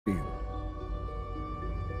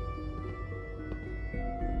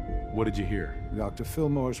What did you hear? Dr.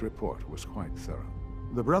 Fillmore's report was quite thorough.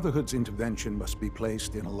 The Brotherhood's intervention must be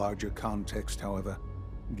placed in a larger context, however,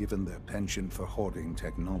 given their penchant for hoarding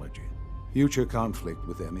technology. Future conflict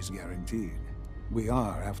with them is guaranteed. We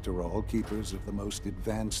are, after all, keepers of the most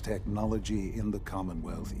advanced technology in the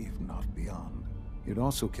Commonwealth, if not beyond. It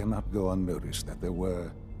also cannot go unnoticed that there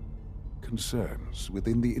were concerns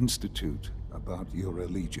within the Institute about your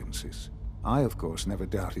allegiances. I, of course, never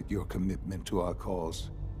doubted your commitment to our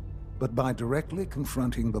cause. But by directly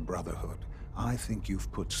confronting the Brotherhood, I think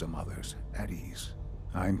you've put some others at ease.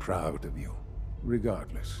 I'm proud of you,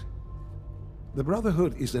 regardless. The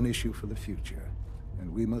Brotherhood is an issue for the future,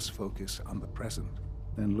 and we must focus on the present.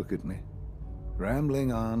 And look at me,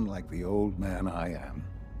 rambling on like the old man I am.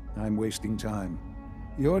 I'm wasting time.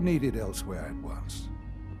 You're needed elsewhere at once.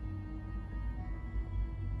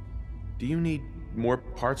 Do you need more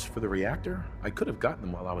parts for the reactor? I could have gotten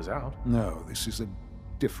them while I was out. No, this is a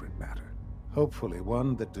different matter. Hopefully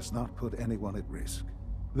one that does not put anyone at risk.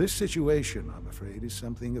 This situation, I'm afraid, is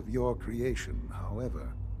something of your creation,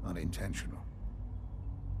 however unintentional.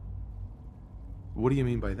 What do you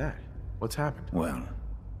mean by that? What's happened? Well,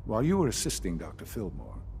 while you were assisting Dr.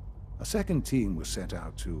 Fillmore, a second team was sent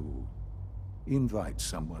out to invite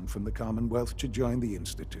someone from the Commonwealth to join the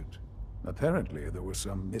Institute. Apparently, there was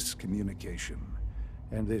some miscommunication,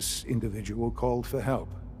 and this individual called for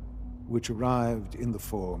help, which arrived in the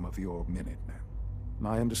form of your Minutemen.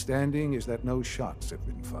 My understanding is that no shots have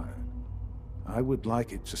been fired. I would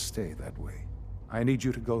like it to stay that way. I need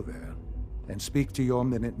you to go there and speak to your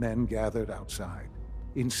Minutemen gathered outside.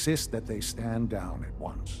 Insist that they stand down at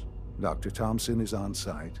once. Dr. Thompson is on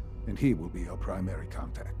site, and he will be your primary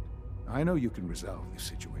contact. I know you can resolve this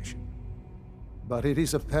situation, but it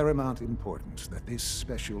is of paramount importance that this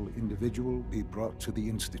special individual be brought to the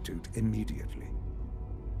Institute immediately.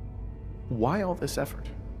 Why all this effort?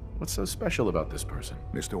 What's so special about this person?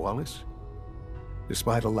 Mr. Wallace?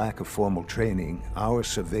 Despite a lack of formal training, our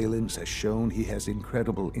surveillance has shown he has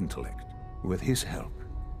incredible intellect. With his help,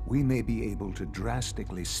 we may be able to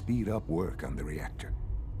drastically speed up work on the reactor.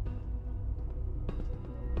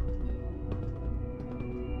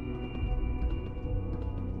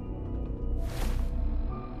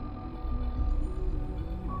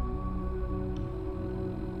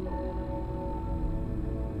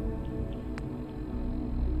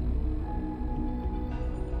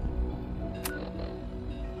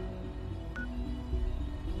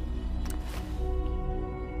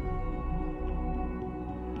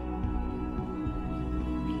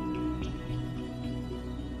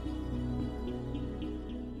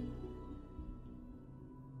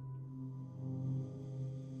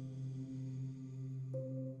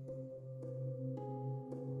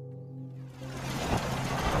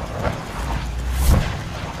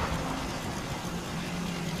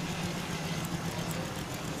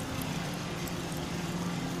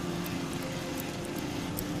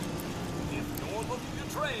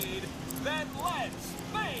 Trade, then let's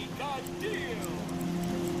make a deal!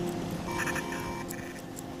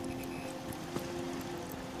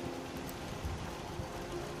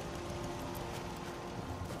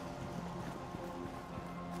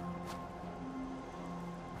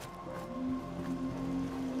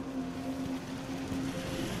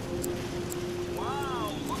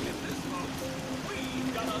 Wow, look at this, folks!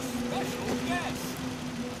 We've got a special guest!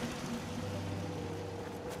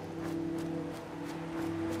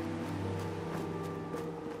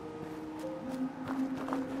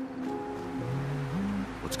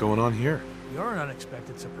 What's going on here? You're an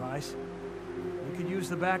unexpected surprise. We could use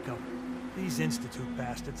the backup. These Institute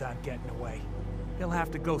bastards aren't getting away. He'll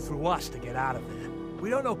have to go through us to get out of there. We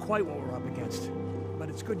don't know quite what we're up against, but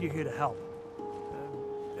it's good you're here to help.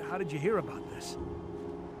 How did you hear about this?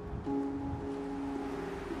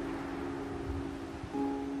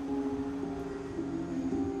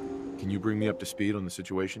 Can you bring me up to speed on the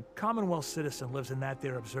situation? Commonwealth citizen lives in that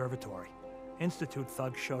there observatory. Institute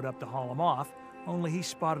thugs showed up to haul him off, only he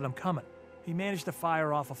spotted them coming. He managed to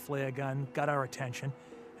fire off a flare gun, got our attention,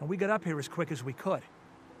 and we got up here as quick as we could.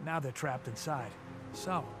 Now they're trapped inside.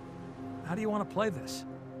 So, how do you want to play this?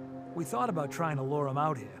 We thought about trying to lure them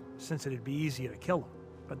out here, since it'd be easier to kill them.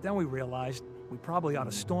 But then we realized we probably ought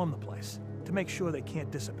to storm the place, to make sure they can't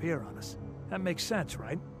disappear on us. That makes sense,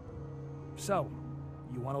 right? So,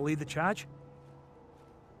 you want to lead the charge?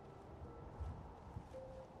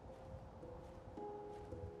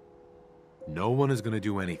 No one is gonna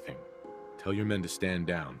do anything. Tell your men to stand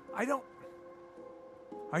down.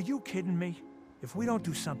 Are you kidding me? If we don't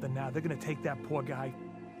do something now, they're gonna take that poor guy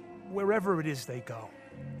wherever it is they go.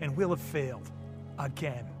 And we'll have failed.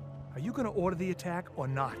 Again. Are you gonna order the attack or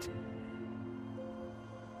not?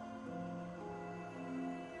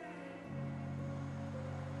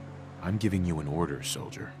 I'm giving you an order,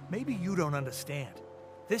 soldier. Maybe you don't understand.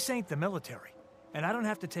 This ain't the military, and I don't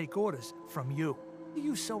have to take orders from you. Why are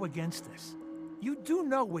you so against this? You do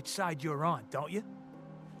know which side you're on, don't you?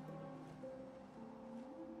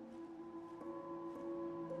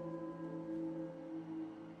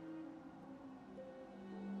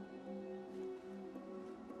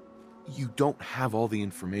 You don't have all the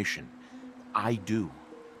information. I do.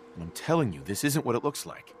 And I'm telling you, this isn't what it looks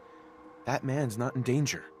like. That man's not in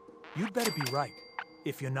danger. You'd better be right.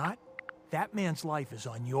 If you're not, that man's life is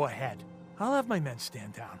on your head. I'll have my men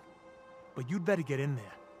stand down. But you'd better get in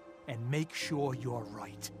there and make sure you're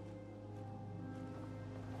right.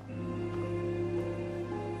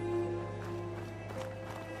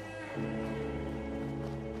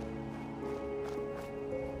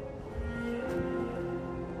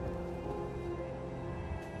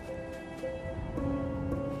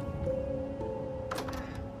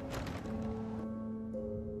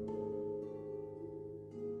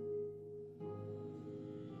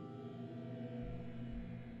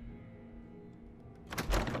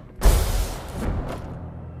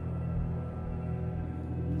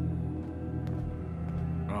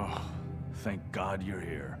 Thank God you're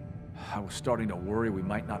here. I was starting to worry we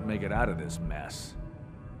might not make it out of this mess.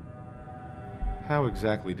 How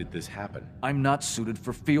exactly did this happen? I'm not suited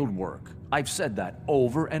for field work. I've said that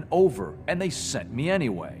over and over, and they sent me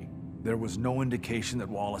anyway. There was no indication that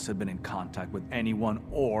Wallace had been in contact with anyone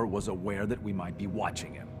or was aware that we might be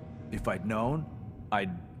watching him. If I'd known, I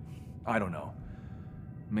don't know.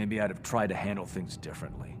 Maybe I'd have tried to handle things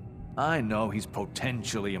differently. I know he's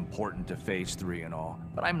potentially important to Phase 3 and all,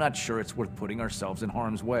 but I'm not sure it's worth putting ourselves in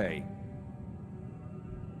harm's way.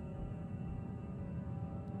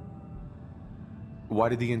 Why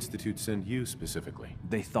did the Institute send you specifically?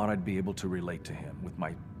 They thought I'd be able to relate to him with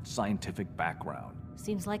my scientific background.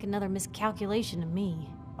 Seems like another miscalculation to me.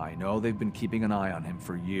 I know they've been keeping an eye on him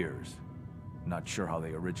for years. Not sure how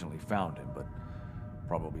they originally found him, but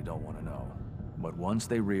probably don't want to know. But once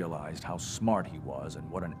they realized how smart he was and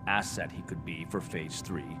what an asset he could be for Phase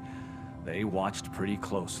 3, they watched pretty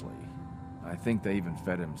closely. I think they even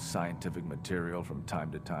fed him scientific material from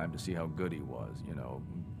time to time to see how good he was, you know,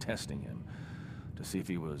 testing him, to see if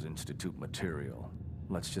he was Institute material.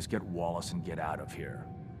 Let's just get Wallace and get out of here.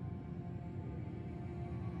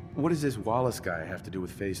 What does this Wallace guy have to do with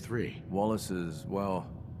Phase 3? Wallace is, well,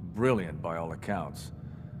 brilliant by all accounts.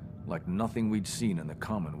 Like nothing we'd seen in the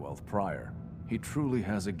Commonwealth prior. He truly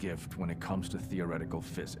has a gift when it comes to theoretical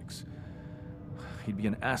physics. He'd be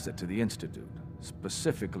an asset to the Institute,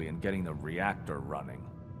 specifically in getting the reactor running.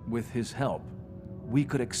 With his help, we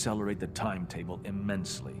could accelerate the timetable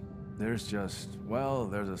immensely. There's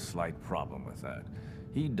a slight problem with that.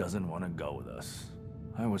 He doesn't want to go with us.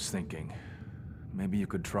 I was thinking, maybe you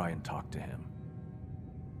could try and talk to him.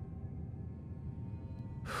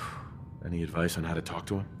 Any advice on how to talk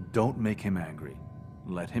to him? Don't make him angry.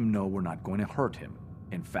 Let him know we're not going to hurt him.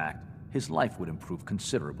 In fact, his life would improve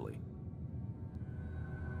considerably.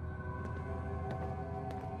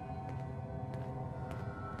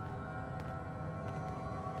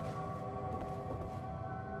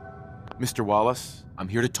 Mr. Wallace, I'm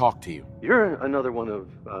here to talk to you. You're another one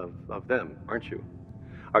of them, aren't you?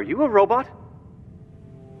 Are you a robot?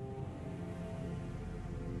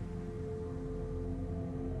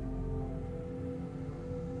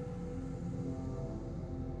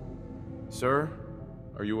 Sir,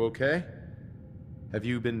 are you okay? Have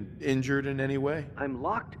you been injured in any way? I'm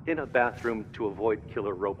locked in a bathroom to avoid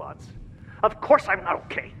killer robots. Of course I'm not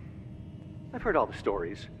okay. I've heard all the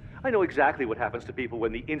stories. I know exactly what happens to people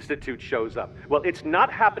when the Institute shows up. Well, it's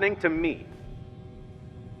not happening to me.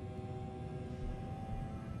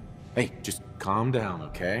 Hey, just calm down,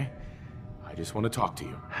 okay? I just want to talk to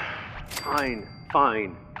you. Fine,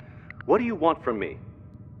 fine. What do you want from me?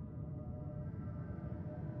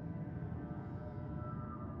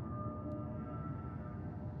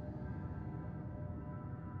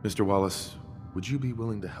 Mr. Wallace, would you be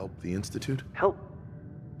willing to help the Institute? Help?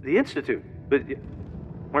 The Institute? But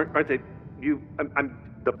aren't they... I'm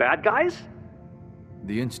the bad guys?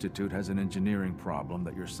 The Institute has an engineering problem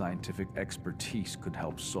that your scientific expertise could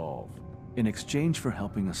help solve. In exchange for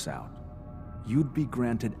helping us out, you'd be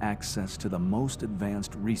granted access to the most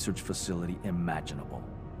advanced research facility imaginable.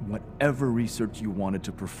 Whatever research you wanted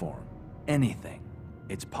to perform, anything,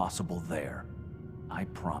 it's possible there. I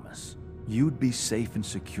promise. You'd be safe and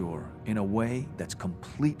secure in a way that's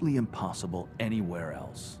completely impossible anywhere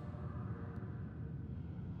else.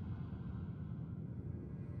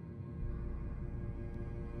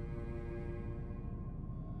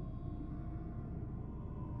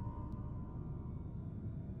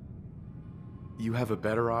 You have a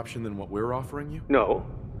better option than what we're offering you? No.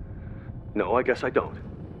 No, I guess I don't.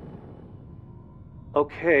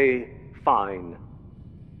 Okay, fine.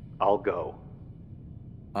 I'll go.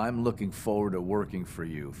 I'm looking forward to working for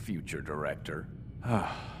you, future director.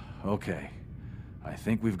 Okay. I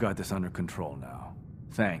think we've got this under control now.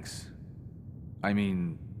 Thanks. I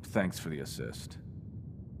mean, thanks for the assist.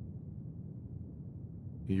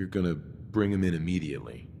 You're gonna bring him in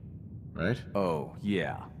immediately, right? Oh,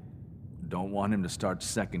 yeah. Don't want him to start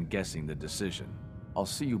second-guessing the decision. I'll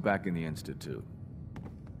see you back in the Institute.